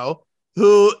Biggio,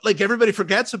 who like everybody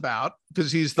forgets about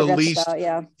because he's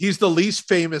the least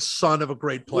famous son of a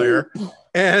great player.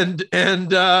 and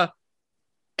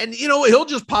he'll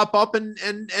just pop up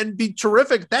and be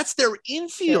terrific. That's their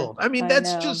infield. I mean,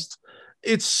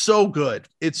 it's so good.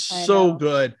 It's so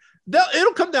good.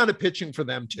 It'll come down to pitching for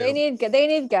them too. They need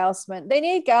Gausman. They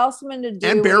need Gausman to do.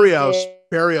 And Barrios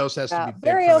has to be big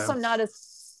Barrios. For them.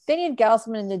 They need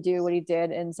Gausman to do what he did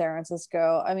in San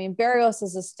Francisco. I mean, Barrios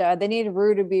is a stud. They need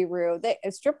Rue to be Rue.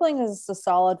 Stripling is a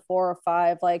solid 4 or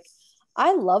 5. Like,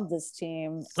 I love this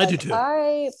team. I do too.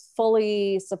 I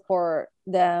fully support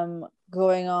them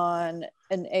going on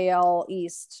an AL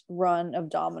East run of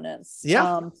dominance.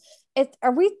 Yeah.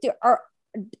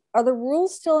 Are the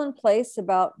rules still in place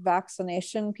about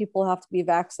vaccination? People have to be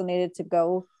vaccinated to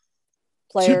go.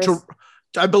 Players.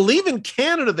 I believe in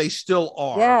Canada they still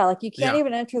are. Yeah, like you can't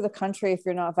even enter the country if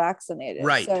you're not vaccinated.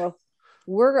 Right. So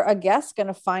we're, I guess, going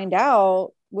to find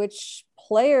out which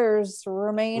players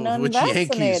remain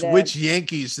unvaccinated. Which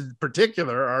Yankees in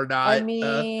particular are not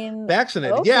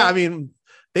vaccinated. Okay. Yeah, I mean,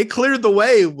 they cleared the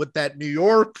way with that New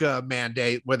York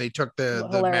mandate where they took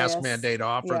the mask mandate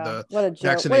off or the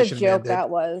vaccination joke mandate. That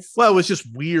was. Well, it was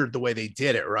just weird the way they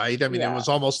did it, right? I mean, it was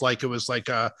almost like it was like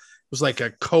a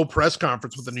co-press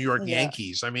conference with the New York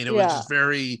Yankees. I mean, it was just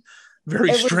very,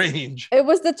 very strange. It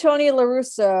was the Tony La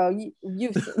Russa,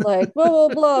 you like, blah, blah,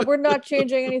 blah, we're not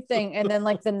changing anything. And then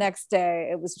like the next day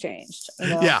it was changed.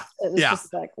 It was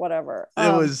just like, whatever.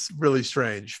 It was really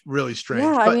strange. Yeah.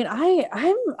 But, I mean,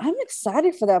 I'm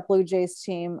excited for that Blue Jays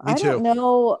team. I don't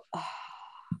know.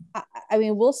 I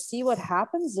mean, we'll see what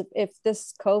happens if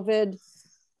this COVID,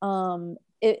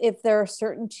 if there are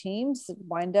certain teams that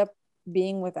wind up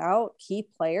being without key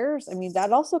players. I mean,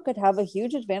 that also could have a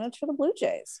huge advantage for the Blue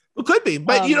Jays. It could be,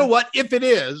 but you know what? If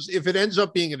it ends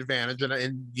up being an advantage,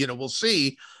 and we'll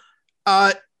see.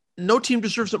 No team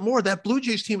deserves it more. That Blue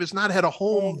Jays team has not had a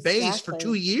home base for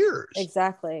 2 years.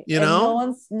 Exactly. No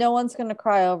one's going to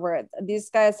cry over it.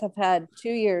 These guys have had 2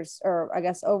 years, or I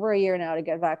guess over a year now, to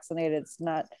get vaccinated.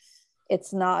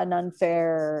 It's not an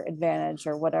unfair advantage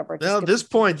or whatever. Well, at this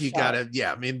point, you got to,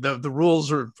 I mean, the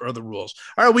rules are the rules.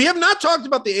 All right. We have not talked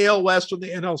about the AL West or the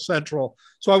NL Central.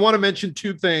 So I want to mention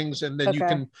 2 things and then you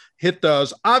can hit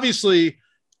those. Obviously,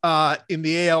 in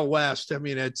the AL West, I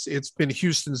mean, it's been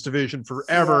Houston's division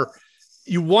forever.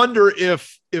 Yeah. You wonder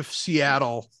if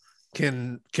Seattle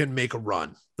can make a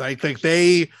run. I think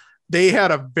they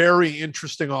had a very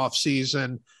interesting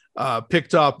offseason.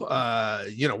 Picked up,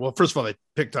 first of all, they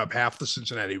picked up half the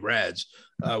Cincinnati Reds,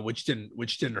 which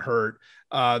didn't hurt.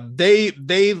 They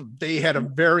had a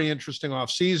very interesting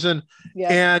offseason.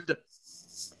 Yeah. And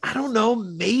I don't know,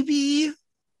 maybe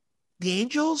the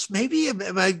Angels, maybe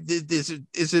is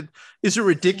it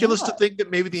ridiculous to think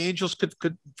that maybe the Angels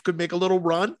could make a little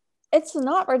run? It's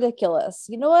not ridiculous.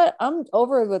 You know what? I'm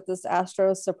over with this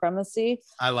Astros supremacy.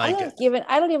 I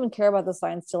don't even care about the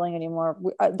sign stealing anymore.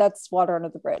 That's water under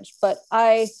the bridge. But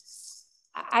I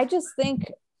just think,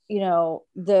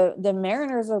 the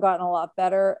Mariners have gotten a lot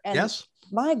better. And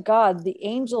my God, the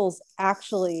Angels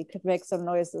actually could make some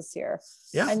noise this year.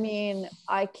 Yeah. I mean,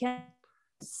 I can't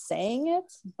saying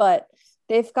it, but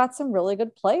they've got some really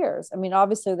good players. I mean,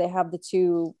 obviously they have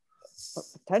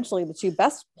potentially the 2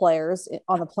 best players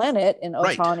on the planet in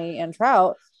Ohtani and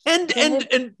Trout. And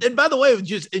by the way,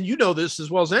 and you know this as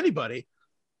well as anybody,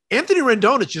 Anthony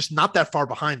Rendon is just not that far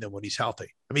behind them when he's healthy.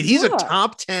 I mean, he's a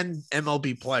top 10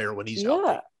 MLB player when he's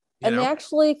healthy. And they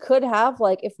actually could have,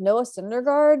 like, if Noah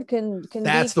Syndergaard can be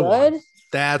good.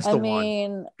 That's the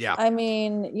one. Yeah. I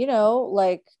mean, you know,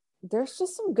 like there's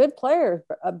just some good players.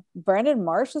 Brandon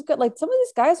Marsh is good. Like some of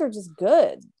these guys are just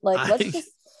good. Like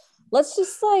let's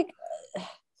just like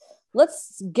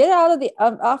let's get out of the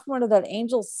off one of that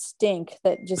Angel stink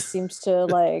that just seems to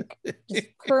like just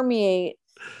permeate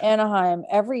Anaheim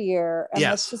every year, and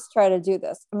let's just try to do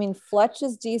this. I mean, Fletch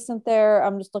is decent there.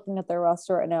 I'm just looking at their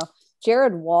roster right now.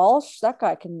 Jared Walsh, that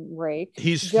guy can rake.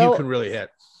 He can really hit.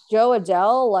 Joe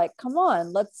Adele, like, come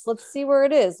on, let's see where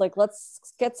it is. Like, let's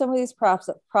get some of these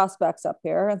prospects up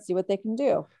here and see what they can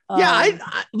do.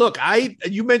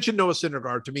 You mentioned Noah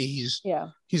Syndergaard. To me, he's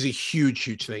a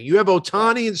huge thing. You have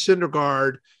Ohtani and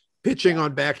Syndergaard pitching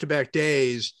on back-to-back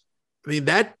days. I mean,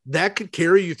 that could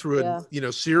carry you through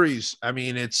a series. I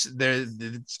mean, it's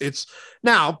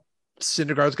now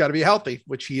Syndergaard's got to be healthy,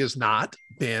 which he has not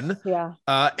been. Yeah.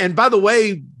 And by the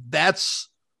way,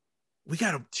 we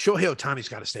got to Shohei Ohtani's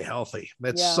got to stay healthy.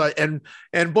 That's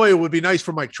and boy, it would be nice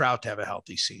for Mike Trout to have a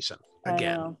healthy season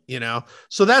again,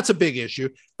 so that's a big issue,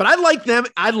 but I like them.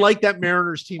 I like that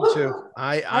Mariners team too.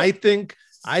 I think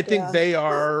they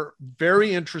are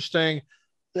very interesting.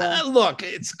 Look,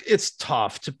 it's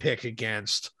tough to pick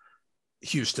against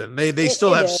Houston. They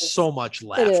still have so much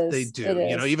left. They do,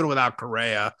 even without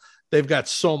Correa, they've got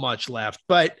so much left,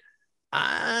 but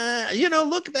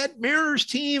look, that Mariners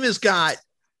team has got,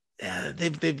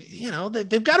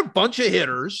 they've got a bunch of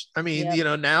hitters. I mean,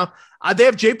 now they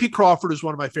have JP Crawford, who's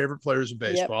one of my favorite players in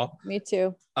baseball. Yep, me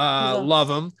too. Love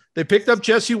him. They picked up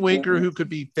Jesse Winker, who could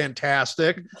be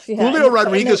fantastic. Julio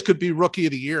Rodriguez could be rookie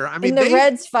of the year. I mean, the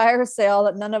Reds fire sale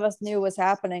that none of us knew was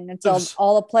happening until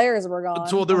all the players were gone.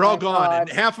 Until they were all gone, and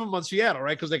half of them on Seattle,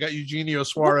 right? Because they got Eugenio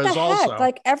Suarez also.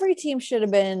 Like every team should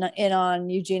have been in on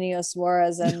Eugenio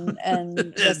Suarez and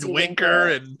Winker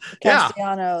and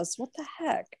Castellanos. What the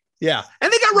heck? Yeah.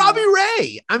 And they got Robbie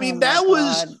Ray. I mean, that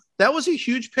was a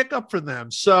huge pickup for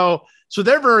them. So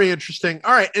they're very interesting.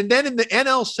 All right. And then in the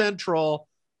NL Central,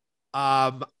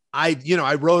 I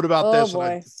wrote about this.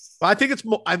 And I think it's,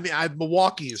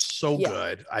 Milwaukee is so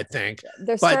good. I think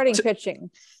they're starting pitching.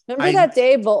 Remember that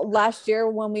day last year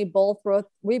when we both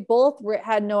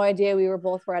had no idea we were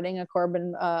both writing a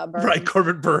Corbin Burns. Right.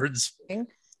 Corbin Burns.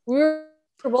 We're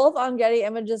both on Getty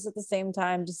Images at the same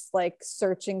time, just like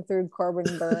searching through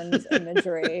Corbin Burns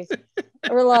imagery.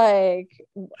 We're like,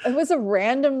 it was like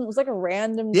a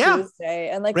random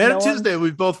Tuesday, and like Tuesday, we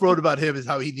both wrote about him as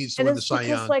how he needs to win the Cy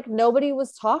Young. Like nobody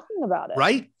was talking about it,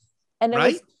 right? And it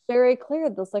was very clear.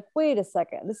 It was like, wait a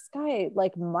second, this guy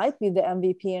like might be the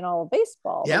MVP in all of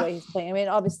baseball. The way he's playing. I mean,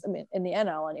 obviously, in the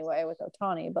NL anyway with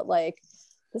Ohtani, but like.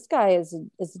 This guy is a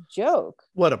joke.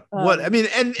 I mean,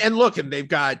 and look, and they've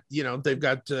got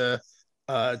two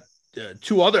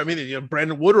other. I mean,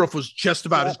 Brandon Woodruff was just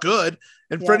about as good,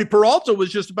 and Freddie Peralta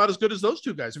was just about as good as those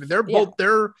two guys. I mean, they're both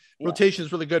their rotation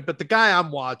is really good. But the guy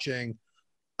I'm watching,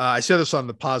 I said this on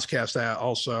the podcast.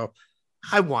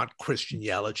 I want Christian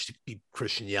Yelich to be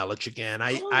Christian Yelich again.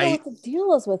 I don't know what the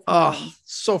deal is with him. Oh,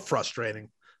 so frustrating.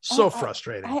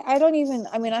 Frustrating. I don't even.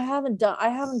 I mean, I haven't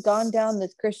gone down the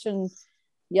Christian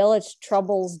Yelich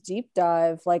troubles deep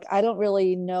dive. Like, I don't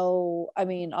really know. I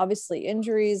mean, obviously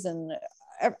injuries and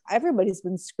everybody's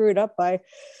been screwed up by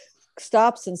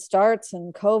stops and starts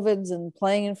and COVIDs and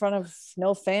playing in front of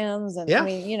no fans. And I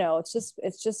mean,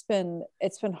 it's been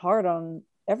hard on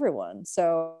everyone.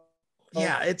 So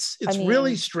it's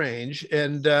really strange.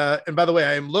 And by the way,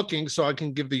 I am looking so I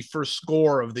can give the first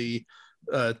score of the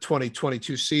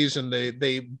 2022 season.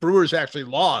 The Brewers actually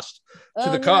lost to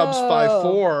the Cubs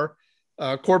 5-4.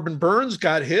 Corbin Burns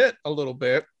got hit a little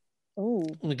bit. Ooh.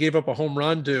 And gave up a home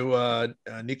run to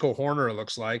Nico Horner, it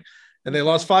looks like. And they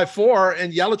lost 5-4,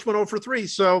 and Yelich went 0-3.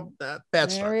 So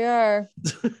bad start. There we are.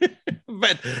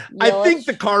 But I think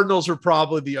the Cardinals are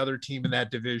probably the other team in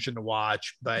that division to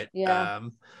watch. But I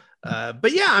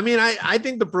mean, I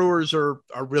think the Brewers are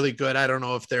really good. I don't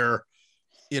know if they're,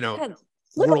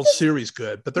 World Series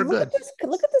good, but they're good.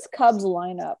 Look at this Cubs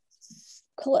lineup.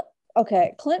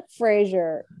 Okay, Clint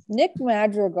Frazier, Nick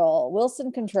Madrigal,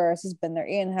 Wilson Contreras has been there,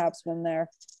 Ian Happ's been there,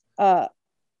 Frank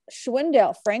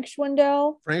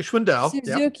Schwindel,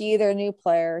 Suzuki, their new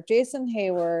player, Jason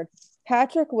Hayward,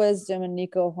 Patrick Wisdom, and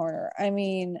Nico Horner. I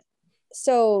mean,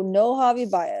 so no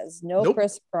Javi Baez, no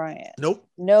Chris Bryant,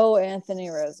 no Anthony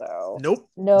Rizzo, no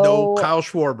Kyle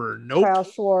Schwarber, no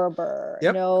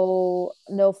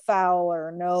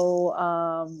Fowler,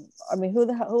 I mean,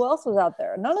 who else was out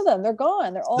there? None of them. They're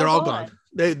gone. They're all gone.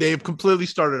 They've completely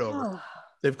started over.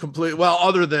 They've completely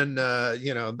other than I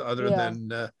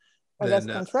guess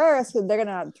Contreras, they're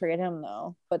gonna have to trade him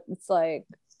though. But it's like,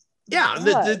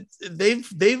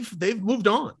 they've moved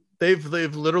on. They've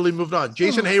literally moved on.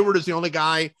 Jason Hayward is the only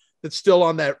guy that's still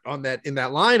in that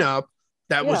lineup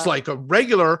that was like a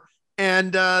regular,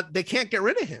 and they can't get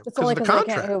rid of him because of the contract.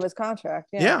 They can't move his contract.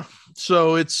 Yeah.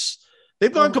 So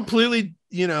they've gone completely,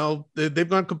 they've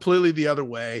gone completely the other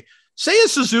way. Seiya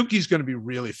Suzuki's going to be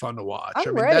really fun to watch.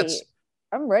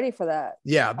 I'm ready for that.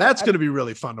 Yeah, that's going to be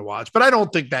really fun to watch. But I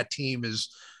don't think that team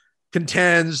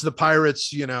contends. The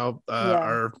Pirates,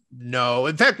 are no.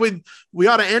 In fact, we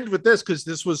ought to end with this because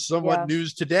this was somewhat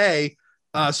news today.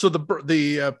 So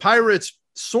the Pirates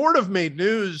sort of made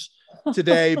news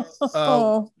today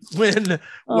when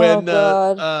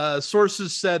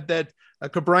sources said that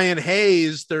Cabrian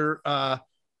Hayes, their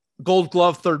Gold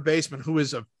Glove third baseman, who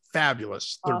is a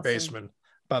fabulous third baseman,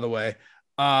 by the way,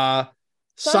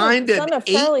 signed son of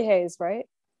Charlie Hayes, right?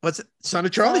 What's it? Son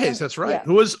of Charlie Hayes. That's right.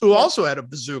 Yeah. Who also had a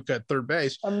bazooka at third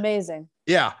base. Amazing.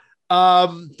 Yeah.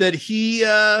 That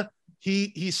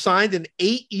he signed an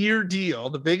 8-year deal,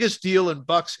 the biggest deal in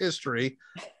Bucks history.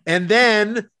 And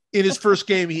then in his first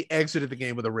game, he exited the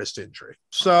game with a wrist injury.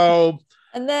 So,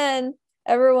 and then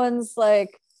everyone's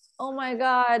like, oh my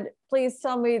God, please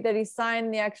tell me that he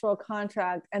signed the actual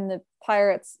contract. And the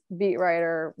Pirates beat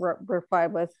writer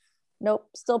replied with, nope,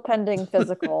 still pending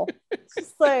physical. It's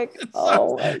just like,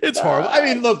 it's horrible. I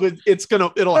mean, look, it'll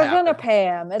happen. They're gonna pay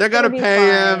him. They're gonna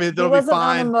pay him. It'll be fine. He wasn't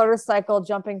on a motorcycle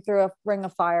jumping through a ring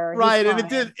of fire. Right, and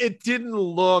it didn't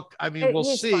look. I mean, we'll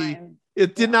see. Fine.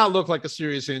 It did not look like a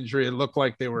serious injury. It looked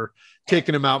like they were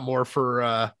taking him out more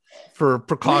for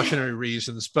precautionary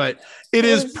reasons, but it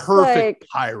is perfect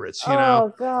Pirates,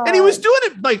 God. And he was doing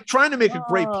it like trying to make a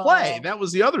great play. That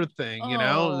was the other thing,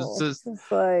 It's just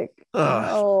like,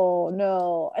 oh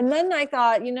no. And then I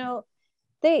thought,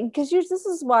 this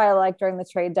is why I like during the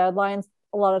trade deadlines,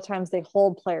 a lot of times they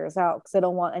hold players out because they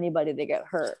don't want anybody to get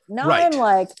hurt. Now I'm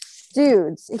like,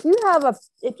 dudes, if you have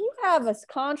a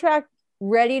contract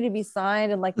ready to be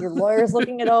signed and like your lawyer's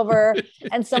looking it over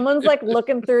and someone's like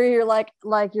looking through your like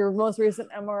your most recent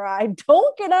MRI,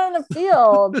 don't get on the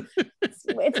field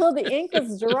until the ink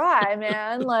is dry,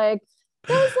 man. Like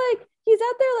that was like he's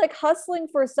out there like hustling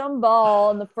for some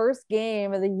ball in the first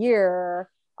game of the year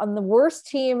on the worst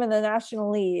team in the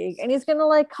National League, and he's gonna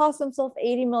like cost himself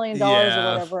 $80 million or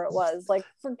whatever it was. Like,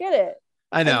 forget it.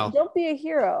 I know. Don't be a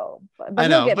hero, but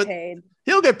he'll get paid.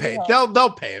 He'll get paid. Yeah.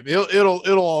 They'll pay him. It'll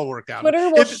all work out.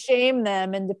 Twitter will shame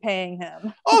them into paying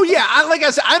him. Oh yeah, like I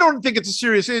said, I don't think it's a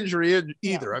serious injury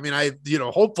either. Yeah. I mean,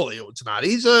 hopefully it's not.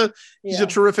 He's a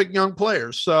terrific young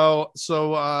player. So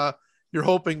you're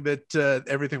hoping that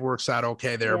everything works out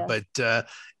okay there. Yeah. But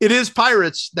it is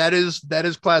Pirates. That is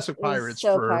classic Pirates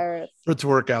for it to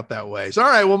work out that way. So, all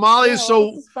right. Well, Molly, this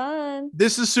is fun.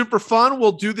 This is super fun.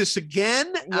 We'll do this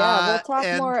again. Yeah, we'll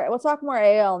talk more. We'll talk more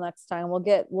AL next time. We'll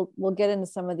get into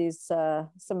some of these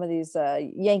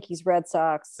Yankees, Red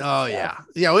Sox. Oh yeah.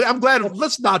 I'm glad.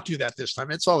 Let's not do that this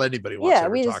time. It's all anybody wants. Yeah,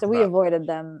 we avoided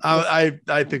them.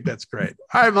 I think that's great.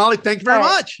 All right, Molly. Thank you very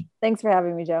much. Thanks for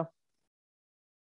having me, Joe.